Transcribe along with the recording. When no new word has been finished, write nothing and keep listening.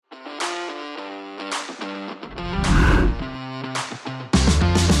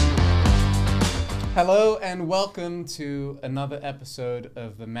Hello and welcome to another episode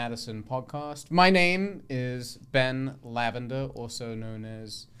of the Madison Podcast. My name is Ben Lavender, also known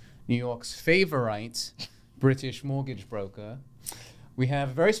as New York's favorite British mortgage broker. We have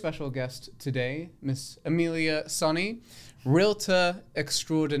a very special guest today, Miss Amelia Sonny, Realtor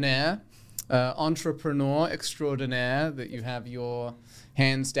extraordinaire, entrepreneur extraordinaire, that you have your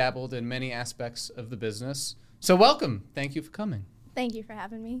hands dabbled in many aspects of the business. So welcome. Thank you for coming. Thank you for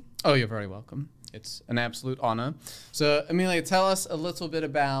having me. Oh, you're very welcome. It's an absolute honor. So, Amelia, tell us a little bit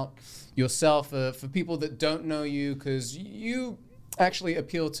about yourself for people that don't know you, because you actually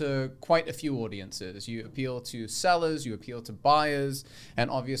appeal to quite a few audiences. You appeal to sellers, you appeal to buyers, and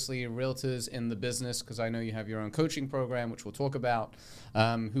obviously realtors in the business, because I know you have your own coaching program, which we'll talk about,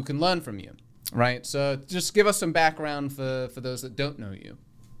 who can learn from you, right? So just give us some background for those that don't know you.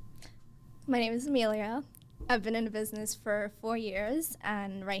 My name is Amelia. I've been in the business for 4 years,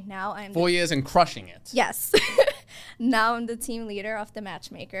 and right now I'm... 4 years and crushing it. Yes. Now I'm the team leader of the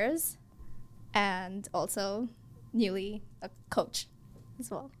matchmakers, and also newly a coach as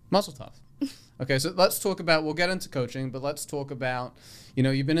well. Muzzle tough. Okay, so let's talk about, we'll get into coaching, but let's talk about,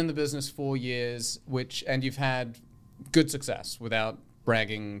 you've been in the business 4 years, and you've had good success without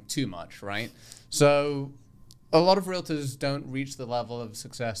bragging too much, right? So a lot of realtors don't reach the level of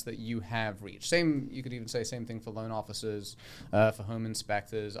success that you have reached. You could even say same thing for loan officers, for home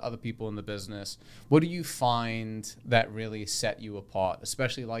inspectors, other people in the business. What do you find that really set you apart,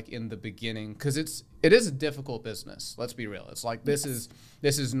 especially like in the beginning? Because it is a difficult business. Let's be real. It's like this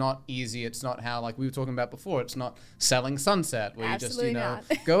is not easy. It's not how, like we were talking about before, it's not selling Sunset where Absolutely you just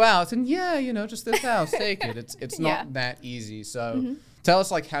not. go out and just this house, take it. It's not that easy. So tell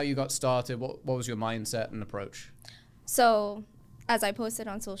us like how you got started. What was your mindset and approach? So as I posted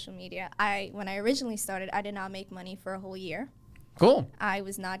on social media, when I originally started, I did not make money for a whole year. Cool. I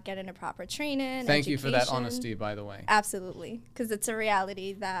was not getting a proper training. Thank you for that honesty, by the way. Absolutely, because it's a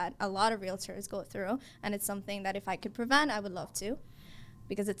reality that a lot of realtors go through, and it's something that if I could prevent, I would love to,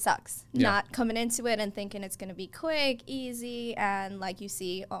 because it sucks not coming into it and thinking it's going to be quick, easy, and like you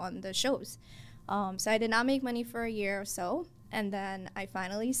see on the shows. So I did not make money for a year or so, and then I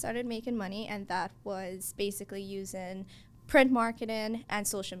finally started making money, and that was basically using print marketing and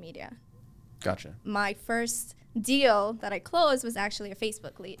social media. Gotcha. My first deal that I closed was actually a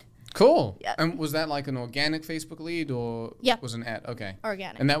Facebook lead. Cool. Yeah. And was that like an organic Facebook lead or was an ad? Okay.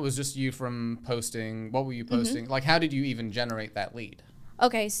 Organic. And that was just you from posting. What were you posting? Like, how did you even generate that lead?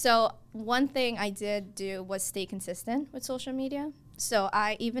 Okay, so one thing I did do was stay consistent with social media. So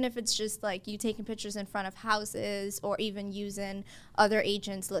even if it's just like you taking pictures in front of houses or even using other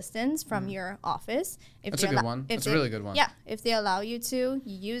agents' listings from your office. That's a good one. That's a really good one. Yeah, if they allow you to,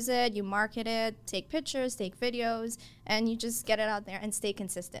 you use it, you market it, take pictures, take videos, and you just get it out there and stay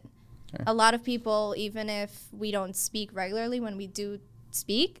consistent. Okay. A lot of people, even if we don't speak regularly, when we do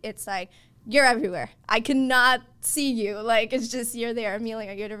speak, it's like, you're everywhere. I cannot see you. Like, it's just, you're there.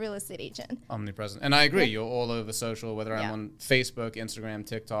 Amelia, you're the real estate agent. Omnipresent. And I agree. You're all over social, whether I'm on Facebook, Instagram,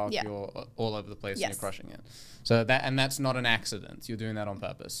 TikTok, you're all over the place and you're crushing it. So that's not an accident. You're doing that on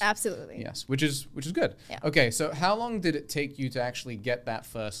purpose. Absolutely. Yes, which is good. Yeah. Okay, so how long did it take you to actually get that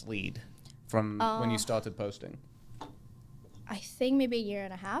first lead from when you started posting? I think maybe a year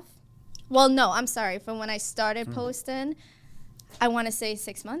and a half. Well, no, I'm sorry. From when I started posting, I want to say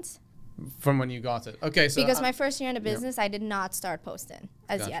 6 months. From when you got it. Okay, so because my first year in the business, I did not start posting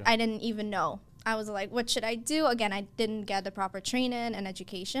as yet. I didn't even know. I was like, what should I do? Again, I didn't get the proper training and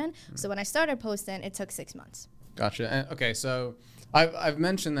education. So when I started posting, it took 6 months. Gotcha. And, okay, so I've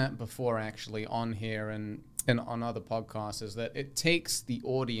mentioned that before actually on here and on other podcasts, is that it takes the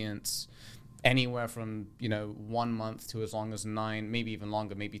audience anywhere from 1 month to as long as 9, maybe even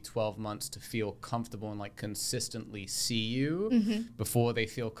longer, maybe 12 months to feel comfortable and like consistently see you before they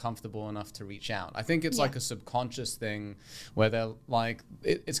feel comfortable enough to reach out. I think it's like a subconscious thing where they're like,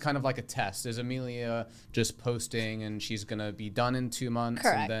 it's kind of like a test. Is Amelia just posting and she's gonna be done in 2 months?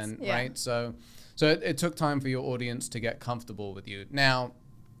 Correct. And then right? So it took time for your audience to get comfortable with you. Now,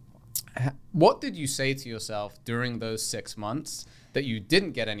 what did you say to yourself during those 6 months that you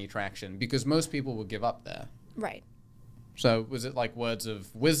didn't get any traction? Because most people would give up there. Right. So was it like words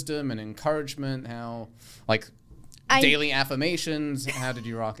of wisdom and encouragement? Daily affirmations? How did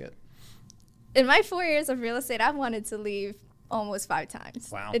you rock it? In my 4 years of real estate, I've wanted to leave almost 5 times.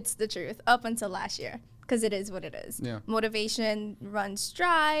 Wow. It's the truth. Up until last year. Because it is what it is. Yeah. Motivation runs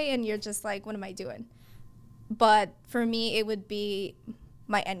dry and you're just like, what am I doing? But for me, it would be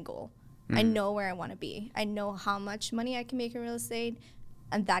my end goal. I know where I want to be. I know how much money I can make in real estate,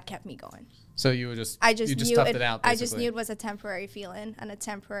 and that kept me going. So you were just toughed it out, basically. I just knew it was a temporary feeling and a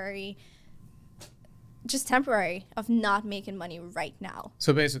temporary just temporary of not making money right now.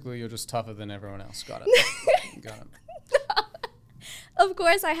 So basically, you're just tougher than everyone else. Got it. Got it. Of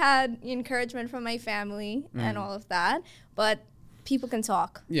course, I had encouragement from my family and all of that, but people can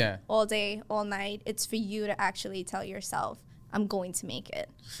talk all day, all night. It's for you to actually tell yourself, I'm going to make it.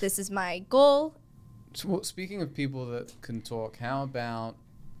 This is my goal. So, well, speaking of people that can talk, how about,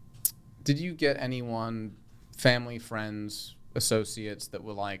 did you get anyone, family, friends, associates that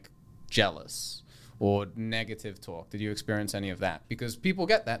were like jealous or negative talk? Did you experience any of that? Because people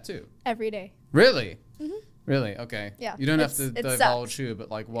get that too. Every day. Really? Mm-hmm. Really? Okay. Yeah. You don't have to divulge sucks. who, but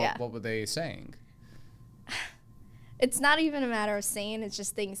like what were they saying? It's not even a matter of saying, it's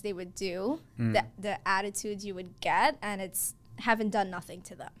just things they would do, the attitudes you would get, and it's haven't done nothing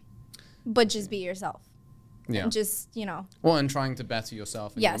to them. But just be yourself. Yeah. And just, Well, and trying to better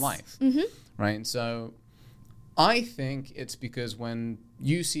yourself in your life. Mm-hmm. Right? So I think it's because when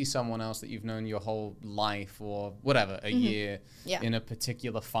you see someone else that you've known your whole life or whatever, a year in a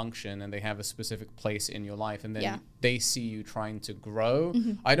particular function, and they have a specific place in your life, and then they see you trying to grow,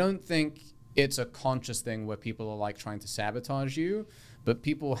 I don't think it's a conscious thing where people are like trying to sabotage you, but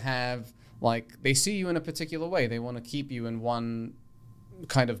people have like, they see you in a particular way. They want to keep you in one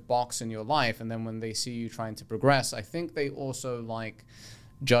kind of box in your life, and then when they see you trying to progress, I think they also like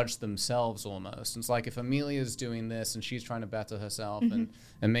judge themselves almost. It's like if Amelia's doing this and she's trying to better herself and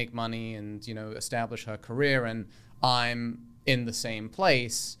make money and, establish her career, and I'm in the same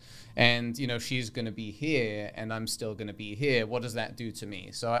place, and, she's going to be here and I'm still going to be here, what does that do to me?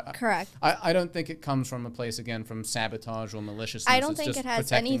 So Correct. I don't think it comes from a place, again, from sabotage or maliciousness. I don't think it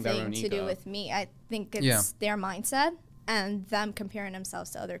has anything to do with me. I think it's their mindset and them comparing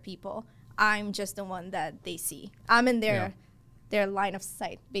themselves to other people. I'm just the one that they see. I'm in their line of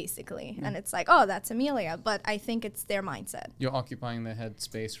sight, basically. And it's like, oh, that's Amelia. But I think it's their mindset. You're occupying the head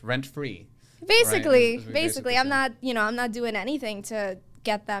space rent-free. Basically, right? Basically, I'm not doing anything to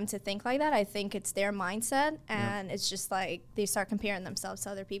get them to think like that. I think it's their mindset, and it's just like they start comparing themselves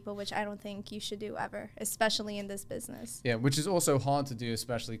to other people, which I don't think you should do ever, especially in this business. Yeah, which is also hard to do,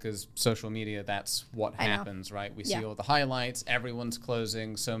 especially because social media, that's what happens, right? We see all the highlights, everyone's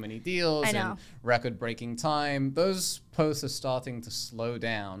closing so many deals in record-breaking time. Those posts are starting to slow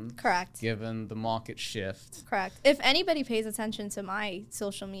down. Correct. Given the market shift. Correct. If anybody pays attention to my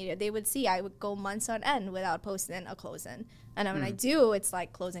social media, they would see I would go months on end without posting a closing. And when I do, it's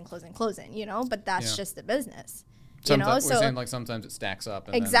like closing, but that's just the business. Sometimes, we're saying like sometimes it stacks up.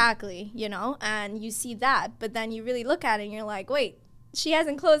 And exactly, and you see that, but then you really look at it and you're like, wait, she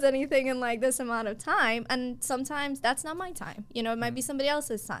hasn't closed anything in like this amount of time. And sometimes that's not my time. It might be somebody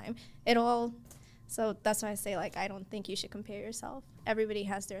else's time. So that's why I say, like, I don't think you should compare yourself. Everybody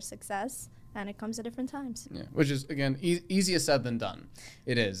has their success, and it comes at different times. Yeah, which is, again, easier said than done.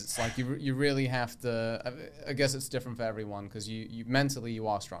 It is. It's like you really have to, I guess it's different for everyone, because you mentally, you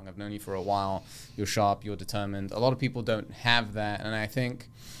are strong. I've known you for a while. You're sharp. You're determined. A lot of people don't have that, and I think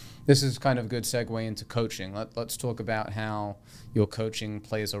this is kind of a good segue into coaching. Let's talk about how your coaching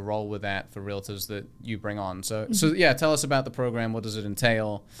plays a role with that for realtors that you bring on. So yeah, tell us about the program. What does it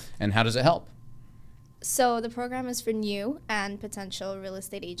entail, and how does it help? So the program is for new and potential real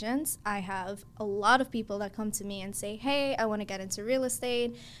estate agents. I have a lot of people that come to me and say, hey, I want to get into real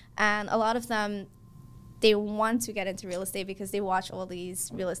estate. And a lot of them, they want to get into real estate because they watch all these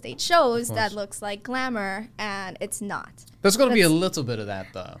real estate shows that looks like glamour, and it's not. There's got to be a little bit of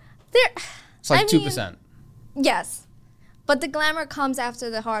that, though. It's like 2%. Yes. But the glamour comes after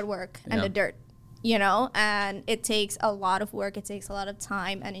the hard work and the dirt. And it takes a lot of work. It takes a lot of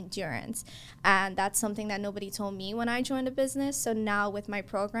time and endurance. And that's something that nobody told me when I joined the business. So now with my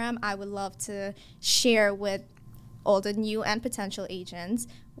program, I would love to share with all the new and potential agents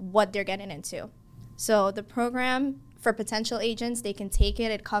what they're getting into. So the program for potential agents, they can take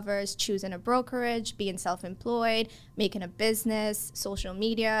it. It covers choosing a brokerage, being self-employed, making a business, social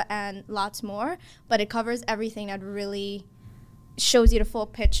media, and lots more. But it covers everything that really shows you the full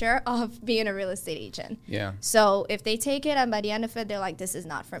picture of being a real estate agent. Yeah. So if they take it and by the end of it, they're like, this is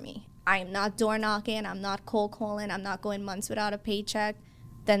not for me. I am not door knocking. I'm not cold calling. I'm not going months without a paycheck.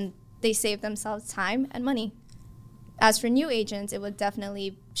 Then they save themselves time and money. As for new agents, it would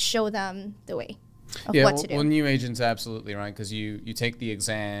definitely show them the way of what to do. Well, new agents, absolutely, right? Because you take the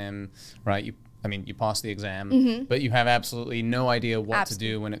exam, right? You pass the exam, but you have absolutely no idea what to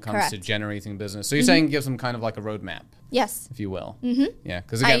do when it comes to generating business. So you're saying give them kind of like a roadmap. Yes. If you will. Yeah.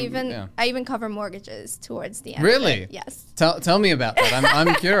 Because again, I even cover mortgages towards the end. Really? Yes. Tell me about that.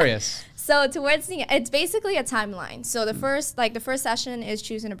 I'm curious. So towards the end, it's basically a timeline. So the first session is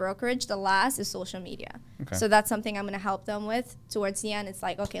choosing a brokerage. The last is social media. Okay. So that's something I'm going to help them with. Towards the end, it's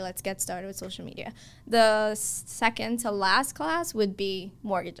like, okay, let's get started with social media. The second to last class would be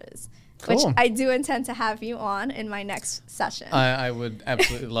mortgages, Cool. which I do intend to have you on in my next session. I would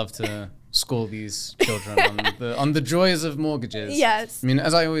absolutely love to school these children on the joys of mortgages. Yes. I mean,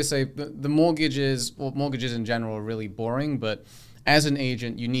 as I always say, the mortgages in general are really boring, but as an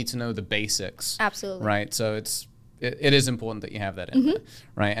agent, you need to know the basics. Absolutely. Right. So it is important that you have that in there.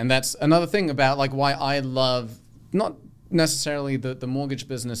 Right. And that's another thing about like why I love not necessarily the mortgage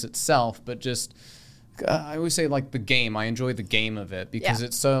business itself, but just I always say like the game. I enjoy the game of it because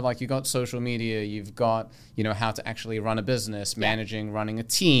it's so like you got social media, you've got, you know, how to actually run a business, managing, running a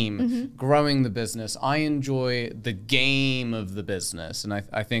team, growing the business. I enjoy the game of the business. And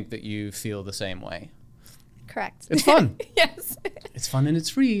I think that you feel the same way. Correct. It's fun. Yes. It's fun and it's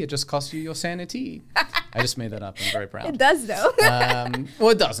free. It just costs you your sanity. I just made that up. I'm very proud. It does, though.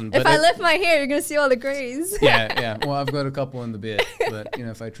 Well, it doesn't. But if I lift my hair, you're going to see all the grays. Yeah. Well, I've got a couple in the beard, but, you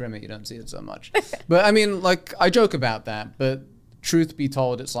know, if I trim it, you don't see it so much. But, I mean, like, I joke about that, but truth be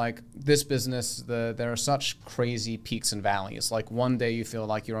told, it's like this business, there are such crazy peaks and valleys. Like, one day you feel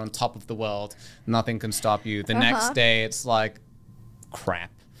like you're on top of the world. Nothing can stop you. The next day, it's like,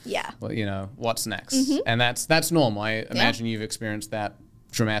 crap. Yeah. Well, you know, what's next? And that's normal. I imagine you've experienced that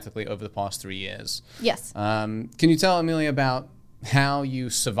dramatically over the past 3 years. Yes. Can you tell Amelia about how you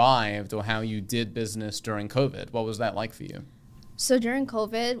survived or how you did business during COVID? What was that like for you? So during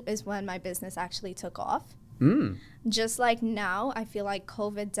COVID is when my business actually took off. Just like now, I feel like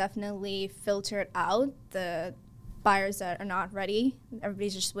COVID definitely filtered out the buyers that are not ready.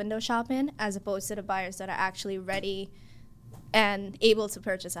 Everybody's just window shopping, as opposed to the buyers that are actually ready and able to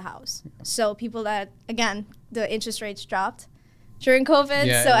purchase a house. So people that, again, the interest rates dropped during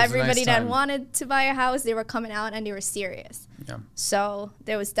COVID, so everybody that wanted to buy a house, they were coming out and they were serious. Yeah. So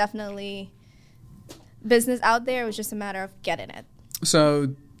there was definitely business out there. It was just a matter of getting it.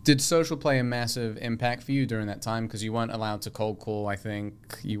 So did social play a massive impact for you during that time? Because you weren't allowed to cold call, I think.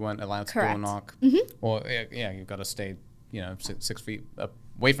 You weren't allowed to door knock. Or, you've got to stay, you know, 6 feet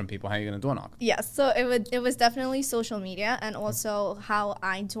away from people. How are you going to door knock? Yes, so it was definitely social media and also how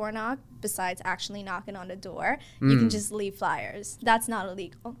I door knock. Besides actually knocking on the door, you can just leave flyers. That's not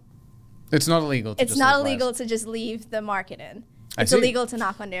illegal. It's not illegal to It's not illegal to just leave the market in. It's illegal to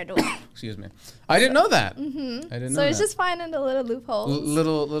knock on their door. Excuse me. I didn't know that. I didn't know that. So it's just finding the little loopholes.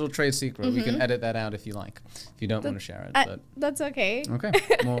 Little trade secret. We can edit that out if you like. If you don't want to share it. But that's okay. Okay.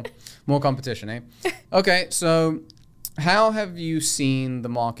 More competition, eh? Okay, so how have you seen the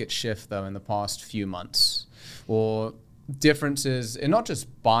market shift, though, in the past few months? Or differences in not just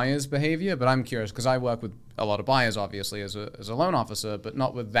buyers' behavior, but I'm curious because I work with a lot of buyers, obviously, as a loan officer, but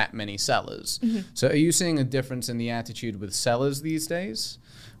not with that many sellers. So are you seeing a difference in the attitude with sellers these days?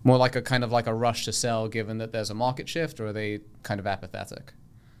 More like a kind of like a rush to sell given that there's a market shift, or are they kind of apathetic?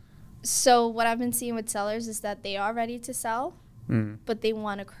 So what I've been seeing with sellers is that they are ready to sell, but they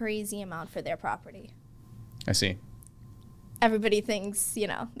want a crazy amount for their property. I see. Everybody thinks, you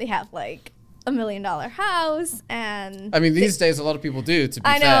know, they have like $1 million house, and I mean these days a lot of people do, to be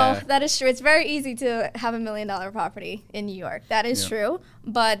fair. I know, that is true. It's very easy to have $1 million property in New York. That is true,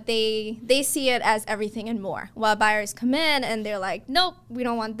 but they see it as everything and more. While buyers come in and they're like, nope, we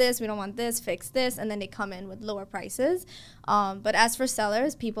don't want this, fix this, and then they come in with lower prices. But as for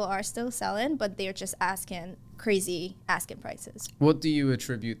sellers, people are still selling, but they're just asking crazy asking prices. What do you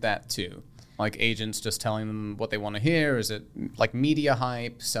attribute that to? Like agents just telling them what they want to hear? Is it like media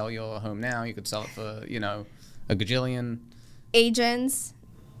hype? Sell your home now. You could sell it for, you know, a gajillion. Agents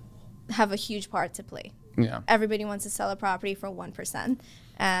have a huge part to play. Yeah. Everybody wants to sell a property for 1%.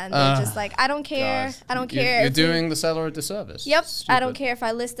 And they're just like, I don't care. Gosh. I don't care. You're doing the seller a disservice. Yep. I don't care if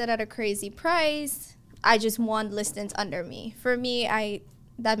I list it at a crazy price. I just want listings under me. For me,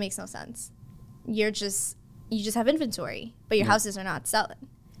 that makes no sense. You just have inventory, but your houses are not selling.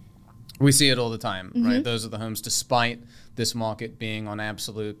 We see it all the time, right? Those are the homes, despite this market being on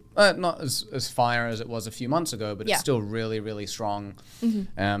absolute, not as fire as it was a few months ago, but it's still really, really strong.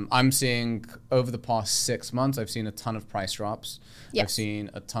 I'm seeing over the past 6 months, I've seen a ton of price drops. I've seen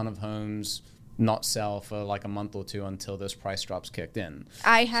a ton of homes not sell for like a month or two until those price drops kicked in.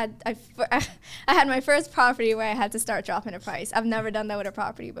 I had my first property where I had to start dropping the price. I've never done that with a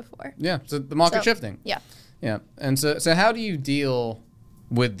property before. Yeah, so the market shifting. Yeah. And so how do you deal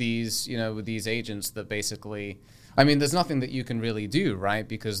with these, you know, with these agents that basically, I mean, there's nothing that you can really do, right?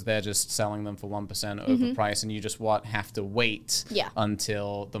 Because they're just selling them for 1% over price, and you just have to wait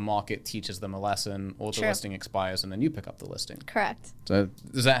until the market teaches them a lesson or the listing expires, and then you pick up the listing. Correct. So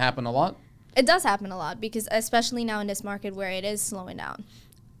does that happen a lot? It does happen a lot, because especially now in this market where it is slowing down.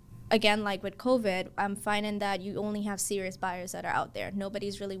 again, like with COVID, I'm finding that you only have serious buyers that are out there.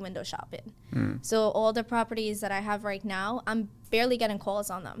 Nobody's really window shopping. So all the properties that I have right now, I'm barely getting calls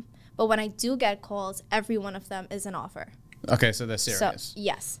on them. But when I do get calls, every one of them is an offer. Okay, so they're serious. So,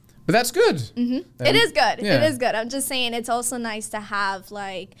 yes. But that's good. It is good. Yeah. It is good. I'm just saying it's also nice to have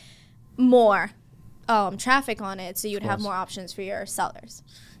like more traffic on it, so you'd have more options for your sellers.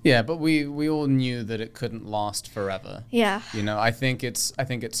 Yeah, but we all knew that it couldn't last forever. Yeah. You know, I think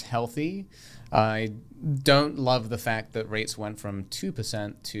it's healthy. I don't love the fact that rates went from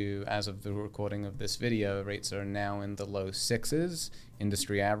 2% to, as of the recording of this video, rates are now in the low 6s,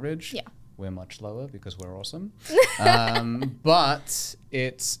 industry average. Yeah. We're much lower because we're awesome. But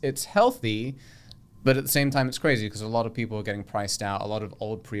it's healthy. But at the same time, it's crazy because a lot of people are getting priced out. A lot of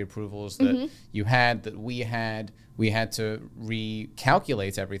old pre-approvals that you had, that we had to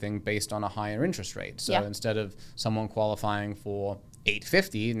recalculate everything based on a higher interest rate. So instead of someone qualifying for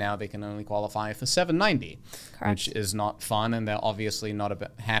 850, now they can only qualify for 790, which is not fun, and they're obviously not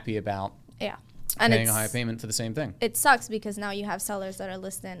happy about paying a higher payment for the same thing. It sucks because now you have sellers that are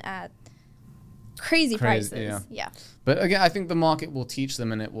listing at crazy prices. Yeah. But again, I think the market will teach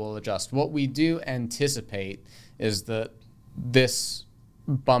them and it will adjust. What we do anticipate is that this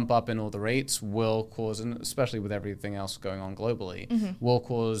bump up in all the rates will cause, and especially with everything else going on globally, will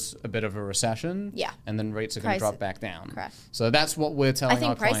cause a bit of a recession. Yeah. And then rates are going to drop back down. Correct. So that's what we're telling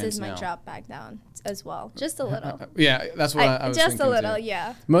our clients now. I think prices might drop back down as well, just a little. Yeah, that's what I was thinking just a little, too.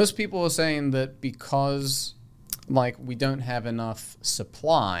 yeah. Most people are saying that because like we don't have enough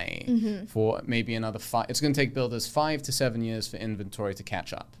supply for maybe another it's going to take builders 5 to 7 years for inventory to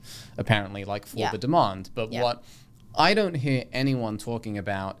catch up, apparently, like for the demand. But what I don't hear anyone talking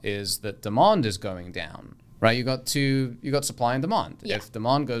about is that demand is going down, right? You got supply and demand. Yeah. If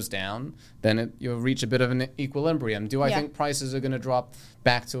demand goes down, then you'll reach a bit of an equilibrium. Do I think prices are going to drop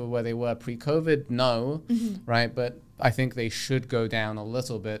back to where they were pre-COVID? No, right? But I think they should go down a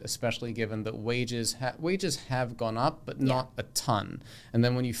little bit, especially given that wages have gone up, but not a ton. And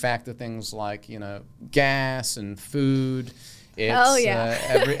then when you factor things like, you know, gas and food, it's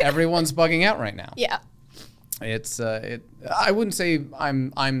everyone's bugging out right now. Yeah. It's I wouldn't say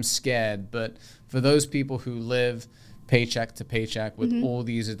I'm scared, but for those people who live paycheck to paycheck with all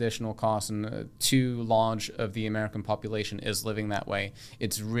these additional costs, and too large of the American population is living that way,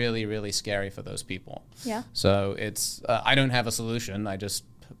 it's really, really scary for those people. Yeah. So it's I don't have a solution. I just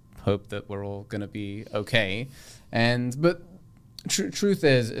hope that we're all going to be okay. But truth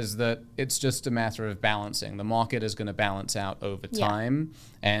is that it's just a matter of balancing. The market is going to balance out over time,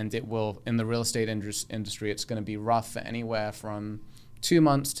 and it will, in the real estate industry, it's going to be rough for anywhere from 2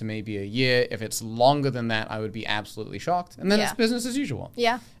 months to maybe a year. If it's longer than that, I would be absolutely shocked. And then it's business as usual.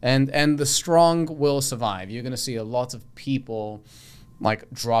 Yeah. And the strong will survive. You're going to see a lot of people like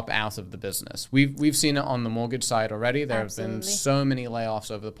drop out of the business. We've seen it on the mortgage side already. There have been so many layoffs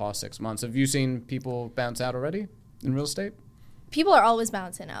over the past 6 months. Have you seen people bounce out already in real estate? People are always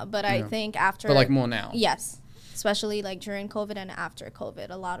bouncing out, but I think after... But like more now. Yes. Especially like during COVID and after COVID,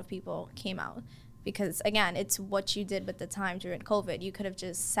 a lot of people came out. Because, again, it's what you did with the time during COVID. You could have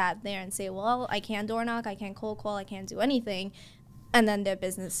just sat there and say, well, I can't door knock, I can't cold call, I can't do anything. And then their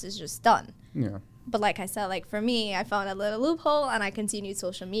business is just done. Yeah. But like I said, like for me, I found a little loophole and I continued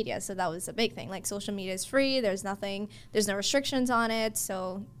social media. So that was a big thing. Like social media is free. There's no restrictions on it.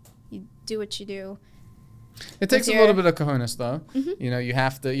 So you do what you do. It takes a little bit of cojones, though. You know, you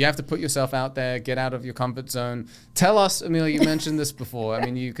have to put yourself out there, get out of your comfort zone. Tell us, Amelia, you mentioned this before. I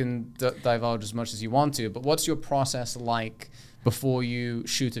mean, you can divulge as much as you want to, but what's your process like before you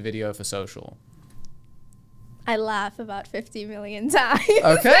shoot a video for social? I laugh about 50 million times.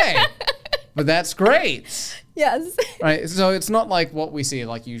 Okay. But that's great. Yes. Right. So it's not like what we see,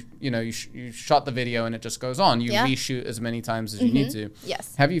 like you shot the video and it just goes on. You reshoot as many times as you need to.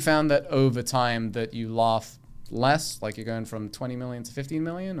 Yes. Have you found that over time that you laugh less, like you're going from 20 million to 15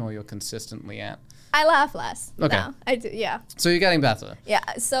 million, or you're consistently at? I laugh less. Okay. Now. I do. Yeah. So you're getting better. Yeah.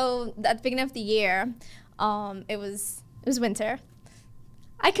 So at the beginning of the year, it was winter.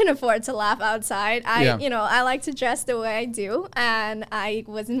 I can afford to laugh outside. I like to dress the way I do, and I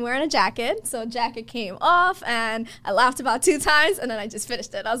wasn't wearing a jacket, so jacket came off, and I laughed about 2 times, and then I just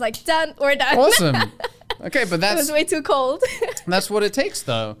finished it. I was like, done, we're done. Awesome. Okay, but it was way too cold. That's what it takes,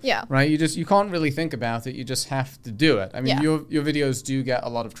 though. Yeah. Right? You can't really think about it. You just have to do it. I mean, your videos do get a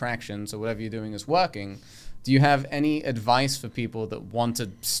lot of traction, so whatever you're doing is working. Do you have any advice for people that want to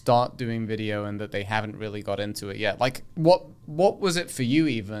start doing video and that they haven't really got into it yet? Like, what was it for you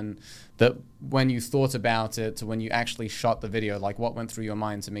even that when you thought about it to when you actually shot the video, like what went through your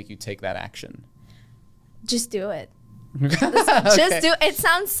mind to make you take that action? Just do it. Just do it.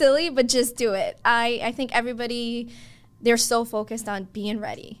 Sounds silly, but just do it. I think everybody, they're so focused on being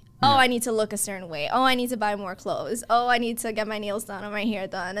ready. Oh, I need to look a certain way. Oh, I need to buy more clothes. Oh, I need to get my nails done or my hair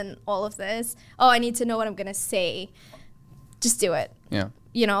done and all of this. Oh, I need to know what I'm going to say. Just do it. Yeah.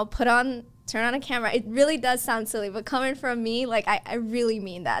 You know, turn on a camera. It really does sound silly, but coming from me, like, I really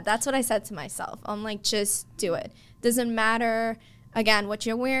mean that. That's what I said to myself. I'm like, just do it. Doesn't matter, again, what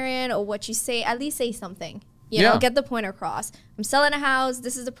you're wearing or what you say. At least say something. You know, get the point across. I'm selling a house.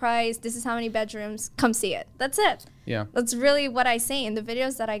 This is the price. This is how many bedrooms. Come see it. That's it. Yeah. That's really what I say. In the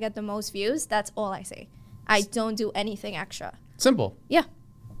videos that I get the most views, that's all I say. I don't do anything extra. Simple. Yeah.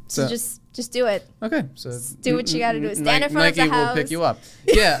 So just do it. Okay. So just do what you got to do. Stand in front of the house. Nike will pick you up.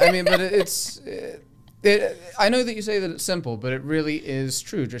 Yeah. I mean, but I know that you say that it's simple, but it really is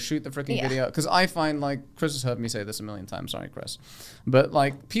true. Just shoot the freaking video. Because I find, like, Chris has heard me say this a million times. Sorry, Chris. But,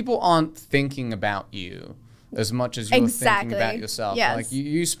 like, people aren't thinking about you as much as you're thinking about yourself. Yes. Like,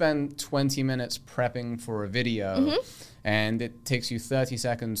 you spend 20 minutes prepping for a video, and it takes you 30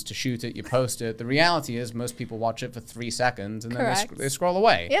 seconds to shoot it, you post it. The reality is most people watch it for 3 seconds, and then they scroll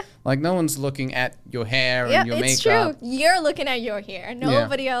away. Yeah. Like, no one's looking at your hair and your makeup. It's true. You're looking at your hair.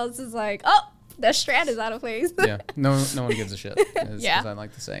 Nobody else is like, oh, that strand is out of place. Yeah, no one gives a shit, as I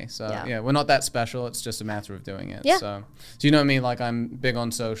like to say. So yeah, we're not that special. It's just a matter of doing it. Yeah. So you know me, like, I'm big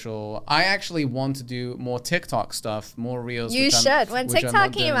on social. I actually want to do more TikTok stuff, more reels. You should. When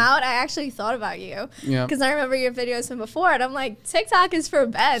TikTok came out, I actually thought about you. Yeah. Because I remember your videos from before, and I'm like, TikTok is for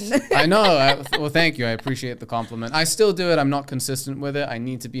Ben. I know. Well, thank you. I appreciate the compliment. I still do it. I'm not consistent with it. I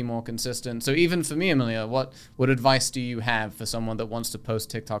need to be more consistent. So even for me, Amelia, what advice do you have for someone that wants to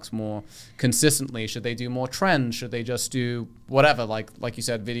post TikToks more consistently? Should they do more trends? Should they just do whatever, like you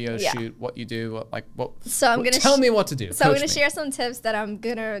said, videos, shoot what you do, tell me what to do. So I'm gonna share some tips that I'm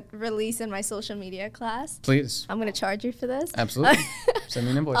gonna release in my social media class. Please. I'm gonna charge you for this. Absolutely. Send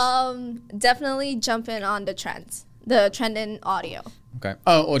me an invoice. Definitely jump in on the trends, the trend in audio. Okay.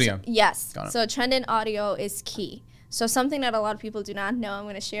 Oh, audio. So, yes. So trend in audio is key. So something that a lot of people do not know, I'm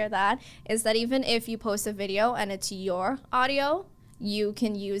going to share that, is that even if you post a video and it's your audio, you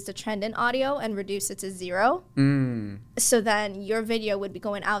can use the trend in audio and reduce it to 0. So then your video would be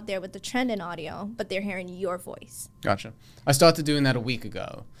going out there with the trend in audio, but they're hearing your voice. Gotcha. I started doing that a week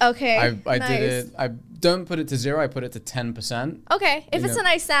ago. Okay. I did it. I don't put it to 0. I put it to 10%. Okay. If it's a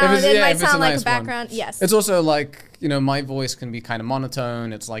nice sound, it might sound like a background. Yes. It's also like, my voice can be kind of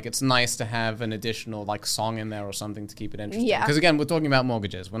monotone. It's like, it's nice to have an additional like song in there or something to keep it interesting. Yeah. Because again, we're talking about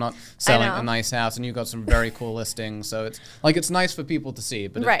mortgages. We're not selling a nice house, and you've got some very cool listings. So it's nice for people to see,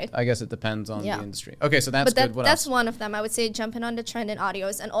 but I guess it depends on the industry. Okay. So that's good. What that's else? One of them. I would say jumping on the trend in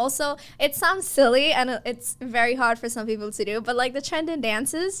audios. And also, it sounds silly and it's very hard for some people to do, but like the trend in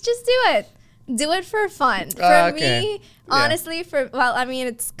dances, just do it. Do it for fun. For me, honestly,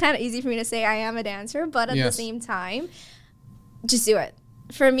 it's kind of easy for me to say I am a dancer, but at the same time, just do it.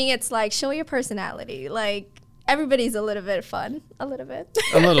 For me, it's like, show your personality. Like, everybody's a little bit fun. A little bit.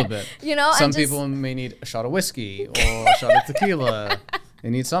 A little bit. Some and people may need a shot of whiskey or a shot of tequila. They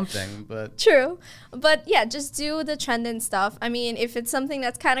need something, but... True. But yeah, just do the trending stuff. I mean, if it's something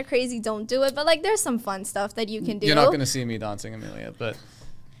that's kind of crazy, don't do it. But like, there's some fun stuff that you can do. You're not going to see me dancing, Amelia, but...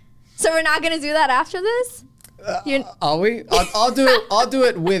 So we're not going to do that after this? Are we? I'll do it. I'll do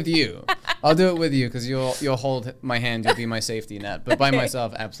it with you. I'll do it with you because you'll hold my hand. You'll be my safety net. But by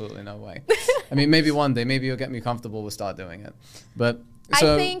myself, absolutely no way. I mean, maybe one day. Maybe you'll get me comfortable with start doing it. But I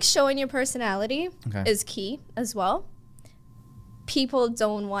think showing your personality is key as well. People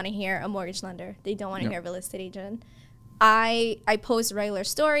don't want to hear a mortgage lender. They don't want to hear a real estate agent. I post regular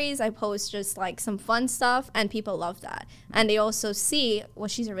stories. I post just like some fun stuff, and people love that. And they also see, well,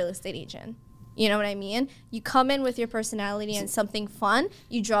 she's a real estate agent. You know what I mean? You come in with your personality and something fun,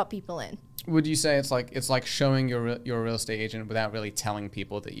 you draw people in. Would you say it's like showing you're a real estate agent without really telling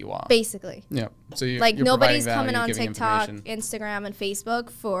people that you are? Basically. Yeah. So you're nobody's coming on TikTok, Instagram, and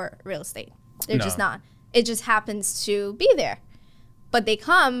Facebook for real estate. They're just not. It just happens to be there. But they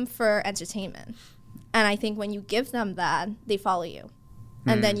come for entertainment. And I think when you give them that, they follow you.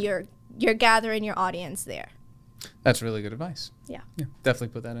 And then you're gathering your audience there. That's really good advice. Yeah. Definitely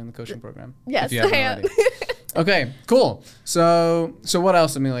put that in the coaching program. Yes, if you haven't already. Okay, cool. So what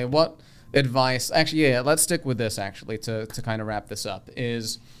else, Amelia? What advice? Actually, let's stick with this actually to kind of wrap this up.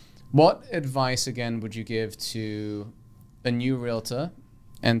 Is what advice again would you give to a new realtor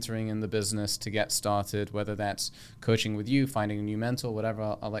entering in the business to get started, whether that's coaching with you, finding a new mentor,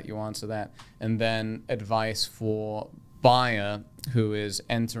 whatever, I'll let you answer that. And then advice for buyer who is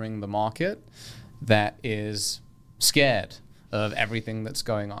entering the market that is scared of everything that's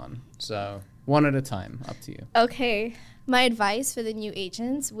going on. So One at a time. Up to you. Okay. My advice for the new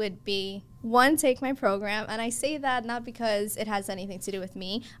agents would be, one, take my program. And I say that not because it has anything to do with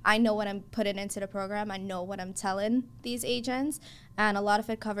me. I know what I'm putting into the program. I know what I'm telling these agents. And a lot of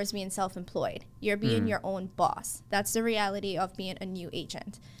it covers being self-employed. You're being your own boss. That's the reality of being a new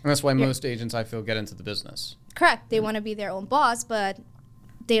agent. And that's why most agents, I feel, get into the business. Correct. They want to be their own boss, but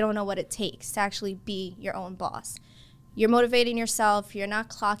they don't know what it takes to actually be your own boss. You're motivating yourself. You're not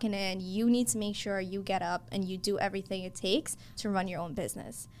clocking in. You need to make sure you get up and you do everything it takes to run your own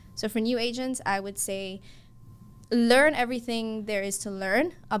business. So for new agents, I would say learn everything there is to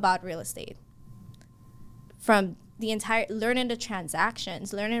learn about real estate. From the entire, learning the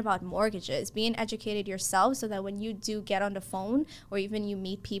transactions, learning about mortgages, being educated yourself so that when you do get on the phone or even you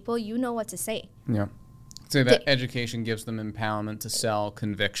meet people, you know what to say. Yeah. So that education gives them empowerment to sell,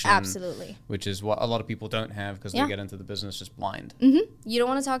 conviction. Absolutely. Which is what a lot of people don't have because they get into the business just blind. Mm-hmm. You don't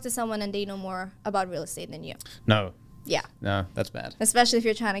want to talk to someone and they know more about real estate than you. No. Yeah. No, that's bad. Especially if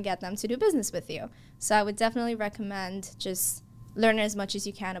you're trying to get them to do business with you. So I would definitely recommend just learn as much as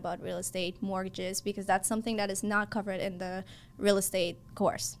you can about real estate, mortgages, because that's something that is not covered in the real estate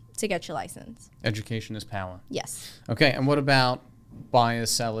course to get your license. Education is power. Yes. Okay, and what about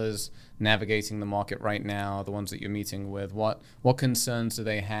buyers, sellers navigating the market right now, the ones that you're meeting with? What concerns do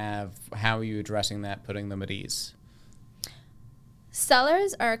they have? How are you addressing that, putting them at ease?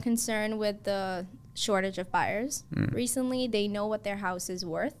 Sellers are concerned with the shortage of buyers. Recently, they know what their house is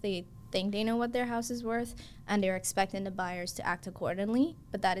worth. They think they know what their house is worth, and they're expecting the buyers to act accordingly,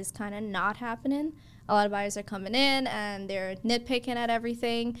 but that is kind of not happening. A lot of buyers are coming in and they're nitpicking at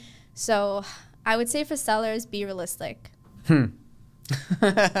everything. So I would say for sellers, be realistic. Yeah.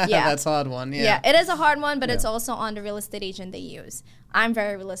 That's a hard one. Yeah, it is a hard one, but it's also on the real estate agent they use. I'm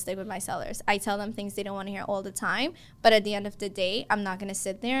very realistic with my sellers. I tell them things they don't want to hear all the time, but at the end of the day, I'm not going to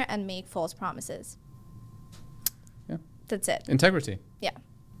sit there and make false promises. Yeah. That's it. Integrity. Yeah.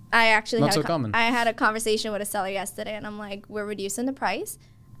 I actually had a conversation with a seller yesterday, and I'm like, we're reducing the price,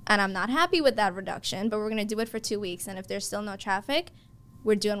 and I'm not happy with that reduction, but we're going to do it for 2 weeks, and if there's still no traffic,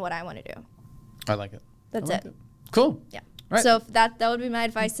 we're doing what I want to do. I like it. That's it. Cool. Yeah. Right. So that would be my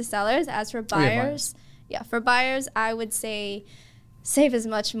advice to sellers. As for buyers, for buyers, I would say save as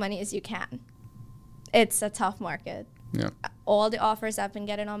much money as you can. It's a tough market. Yeah. All the offers I've been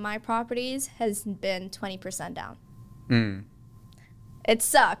getting on my properties has been 20% down. It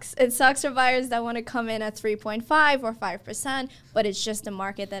sucks. It sucks for buyers that want to come in at 3.5 or 5%, but it's just the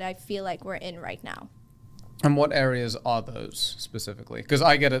market that I feel like we're in right now. And what areas are those specifically? Because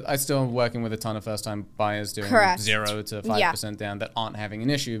I get it. I still am working with a ton of first-time buyers doing 0 to 5% down that aren't having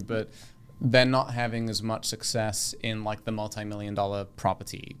an issue, but they're not having as much success in like the multi-million-dollar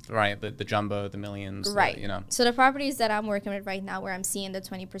property, right? The jumbo, the millions, right? So the properties that I'm working with right now, where I'm seeing the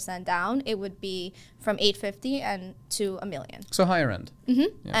 20% down, it would be from $850 and to $1 million. So higher end.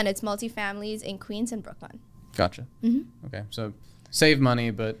 And it's multifamilies in Queens and Brooklyn. Gotcha. Okay, so save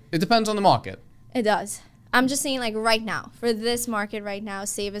money, but it depends on the market. It does. I'm just saying, like, right now, for this market right now,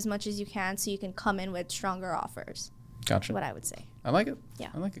 save as much as you can so you can come in with stronger offers. Gotcha. What I would say. I like it. Yeah.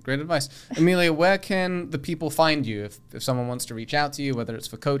 I like it. Great advice. Amelia, where can the people find you if someone wants to reach out to you, whether it's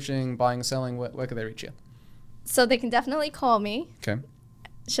for coaching, buying, selling, where could they reach you? So they can definitely call me. Okay.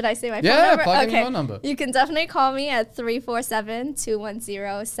 Should I say my phone number? number? Yeah, plug in your phone number. You can definitely call me at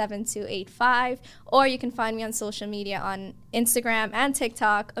 347-210-7285, or you can find me on social media on Instagram and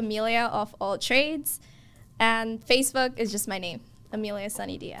TikTok, Amelia of All Trades. And Facebook is just my name, Amelia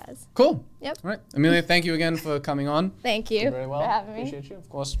Sonny Diaz. Cool. Yep. All right. Amelia, thank you again for coming on. Thank you Did very well. for having me. Appreciate you. Of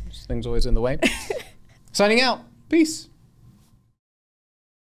course, things always in the way. Signing out. Peace.